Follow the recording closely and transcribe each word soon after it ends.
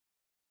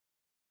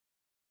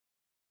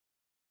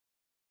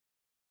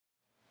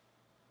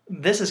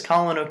This is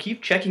Colin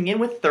O'Keefe checking in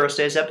with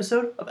Thursday's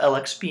episode of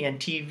LXPN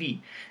TV.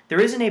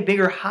 There isn't a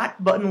bigger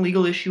hot-button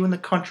legal issue in the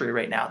country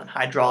right now than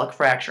hydraulic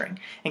fracturing,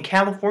 and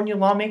California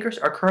lawmakers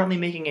are currently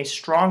making a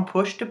strong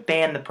push to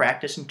ban the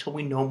practice until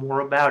we know more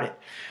about it.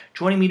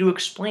 Joining me to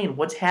explain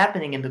what's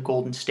happening in the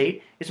Golden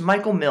State is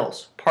Michael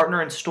Mills,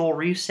 partner in Stoel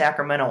Rives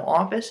Sacramento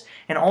office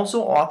and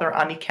also author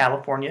on the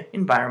California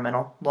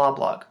Environmental Law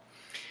Blog.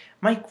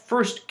 Mike,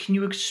 first, can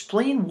you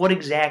explain what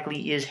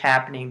exactly is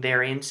happening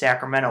there in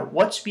Sacramento?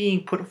 What's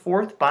being put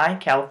forth by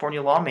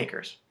California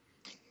lawmakers?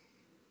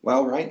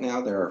 Well, right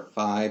now there are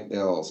 5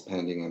 bills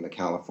pending in the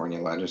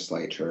California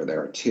legislature.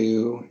 There are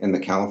 2 in the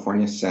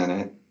California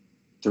Senate,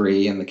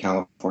 3 in the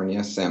California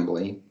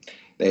Assembly.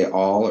 They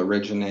all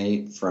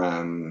originate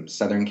from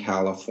Southern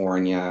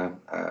California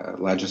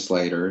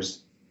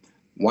legislators.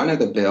 One of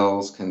the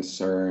bills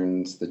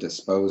concerns the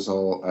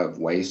disposal of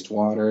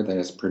wastewater that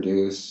is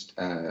produced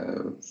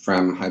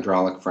from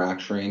hydraulic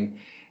fracturing.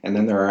 And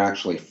then there are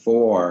actually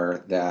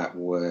 4 that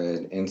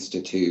would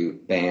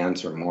institute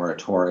bans or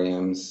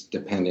moratoriums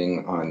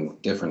depending on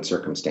different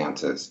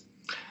circumstances.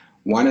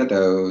 One of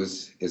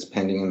those is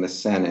pending in the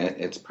Senate.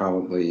 It's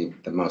probably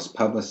the most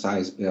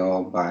publicized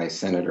bill by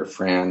Senator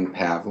Fran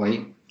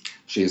Pavley.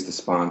 She's the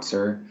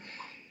sponsor.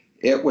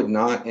 It would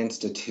not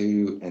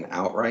institute an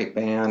outright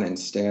ban.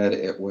 Instead,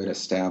 it would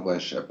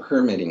establish a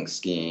permitting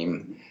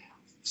scheme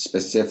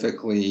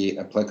specifically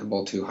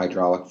applicable to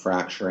hydraulic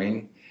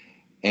fracturing,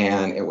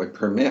 and it would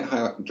permit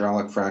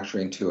hydraulic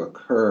fracturing to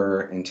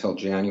occur until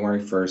January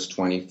 1st,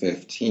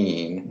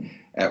 2015,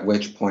 at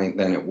which point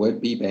then it would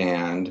be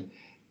banned,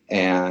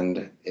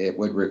 and it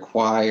would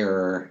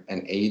require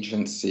an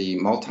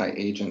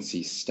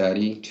multi-agency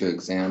study to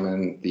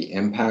examine the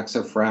impacts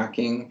of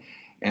fracking,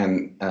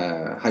 and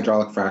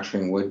hydraulic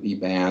fracturing would be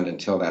banned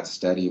until that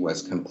study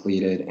was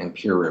completed and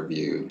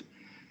peer-reviewed.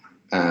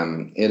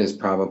 It is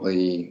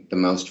probably the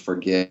most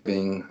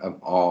forgiving of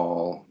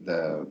all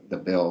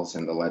the bills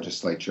in the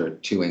legislature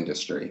to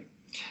industry.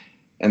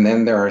 And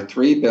then there are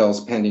 3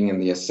 bills pending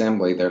in the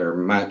Assembly that are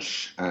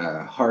much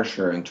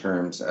harsher in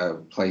terms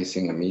of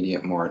placing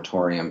immediate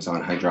moratoriums on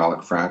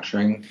hydraulic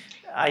fracturing.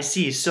 I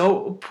see.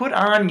 So put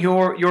on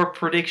your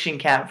prediction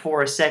cap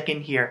for a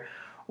second here.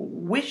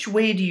 Which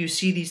way do you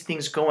see these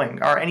things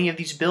going? Are any of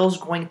these bills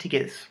going to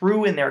get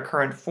through in their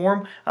current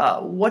form?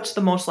 What's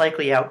the most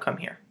likely outcome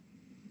here?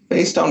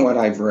 Based on what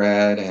I've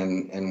read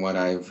and what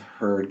I've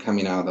heard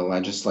coming out of the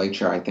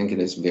legislature, I think it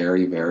is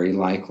very, very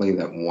likely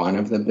that one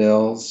of the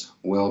bills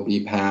will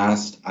be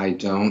passed. I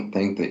don't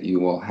think that you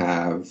will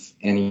have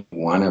any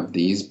one of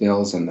these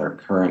bills in their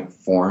current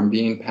form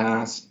being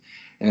passed.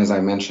 And as I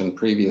mentioned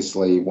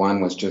previously,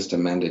 one was just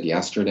amended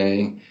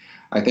yesterday.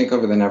 I think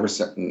over the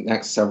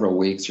next several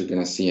weeks, you're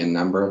going to see a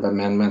number of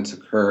amendments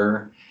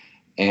occur.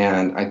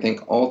 And I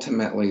think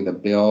ultimately the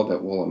bill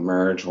that will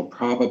emerge will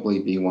probably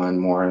be one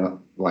more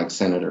like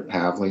Senator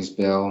Pavley's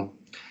bill.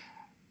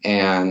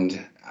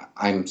 And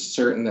I'm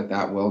certain that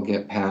that will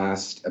get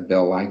passed, a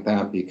bill like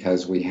that,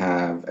 because we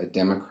have a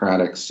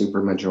Democratic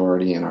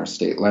supermajority in our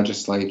state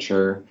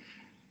legislature.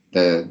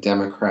 The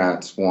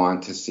Democrats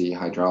want to see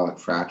hydraulic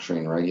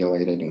fracturing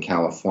regulated in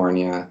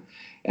California.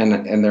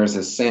 And there's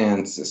a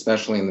sense,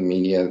 especially in the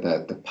media,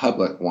 that the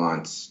public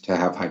wants to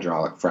have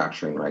hydraulic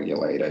fracturing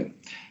regulated.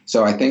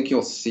 So I think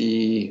you'll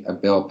see a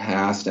bill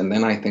passed, and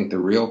then I think the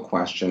real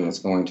question is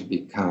going to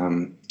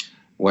become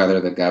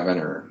whether the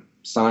governor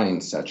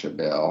signs such a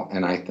bill.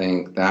 And I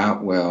think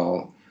that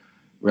will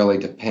really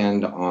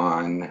depend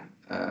on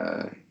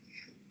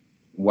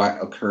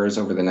what occurs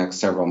over the next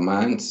several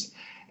months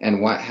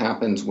and what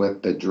happens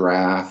with the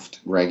draft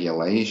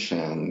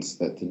regulations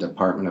that the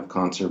Department of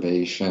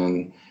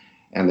Conservation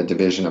and the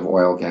Division of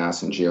Oil,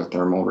 Gas, and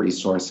Geothermal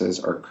Resources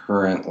are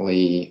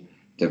currently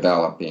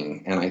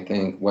developing. And I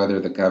think whether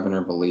the governor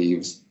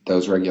believes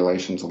those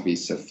regulations will be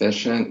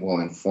sufficient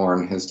will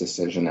inform his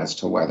decision as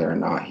to whether or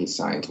not he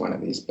signs one of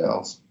these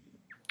bills.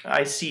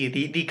 I see.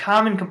 The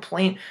common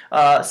complaint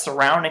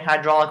surrounding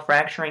hydraulic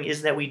fracturing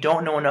is that we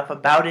don't know enough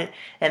about it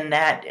and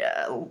that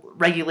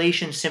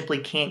regulations simply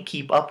can't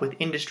keep up with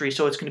industry.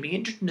 So it's going to be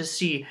interesting to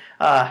see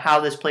how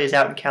this plays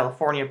out in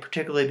California,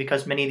 particularly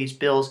because many of these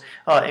bills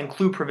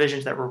include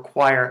provisions that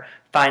require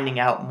finding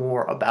out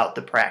more about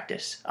the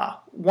practice.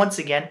 Once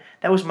again,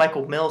 that was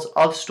Michael Mills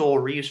of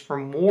Stoel Rives. For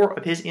more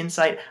of his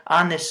insight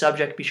on this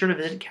subject, be sure to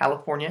visit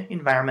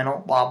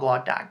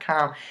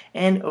CaliforniaEnvironmentalLawBlog.com.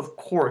 And, of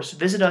course,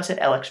 visit us at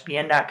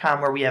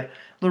LXPN.com, where we have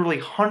literally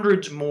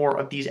hundreds more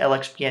of these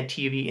LXPN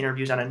TV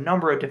interviews on a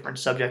number of different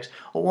subjects,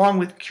 along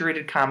with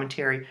curated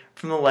commentary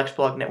from the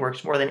LexBlog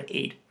Network's more than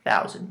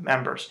 8,000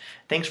 members.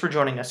 Thanks for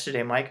joining us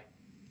today, Mike.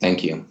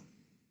 Thank you.